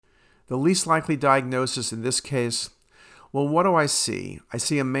The least likely diagnosis in this case, well, what do I see? I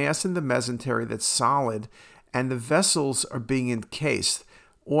see a mass in the mesentery that's solid, and the vessels are being encased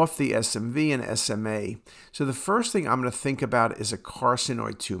off the SMV and SMA. So the first thing I'm going to think about is a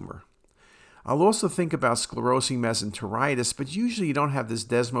carcinoid tumor. I'll also think about sclerosing mesenteritis, but usually you don't have this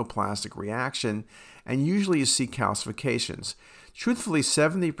desmoplastic reaction, and usually you see calcifications. Truthfully,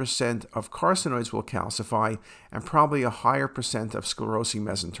 70% of carcinoids will calcify, and probably a higher percent of sclerosing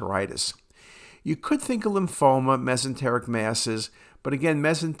mesenteritis. You could think of lymphoma, mesenteric masses, but again,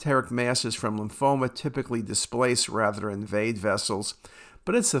 mesenteric masses from lymphoma typically displace rather than invade vessels,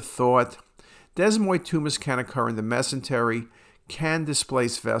 but it's a thought. Desmoid tumors can occur in the mesentery, can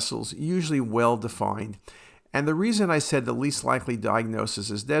displace vessels, usually well defined. And the reason I said the least likely diagnosis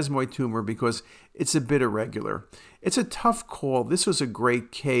is desmoid tumor because it's a bit irregular. It's a tough call. This was a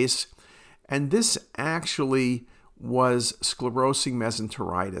great case, and this actually was sclerosing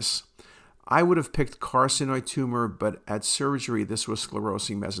mesenteritis. I would have picked carcinoid tumor, but at surgery, this was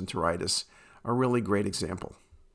sclerosing mesenteritis. A really great example.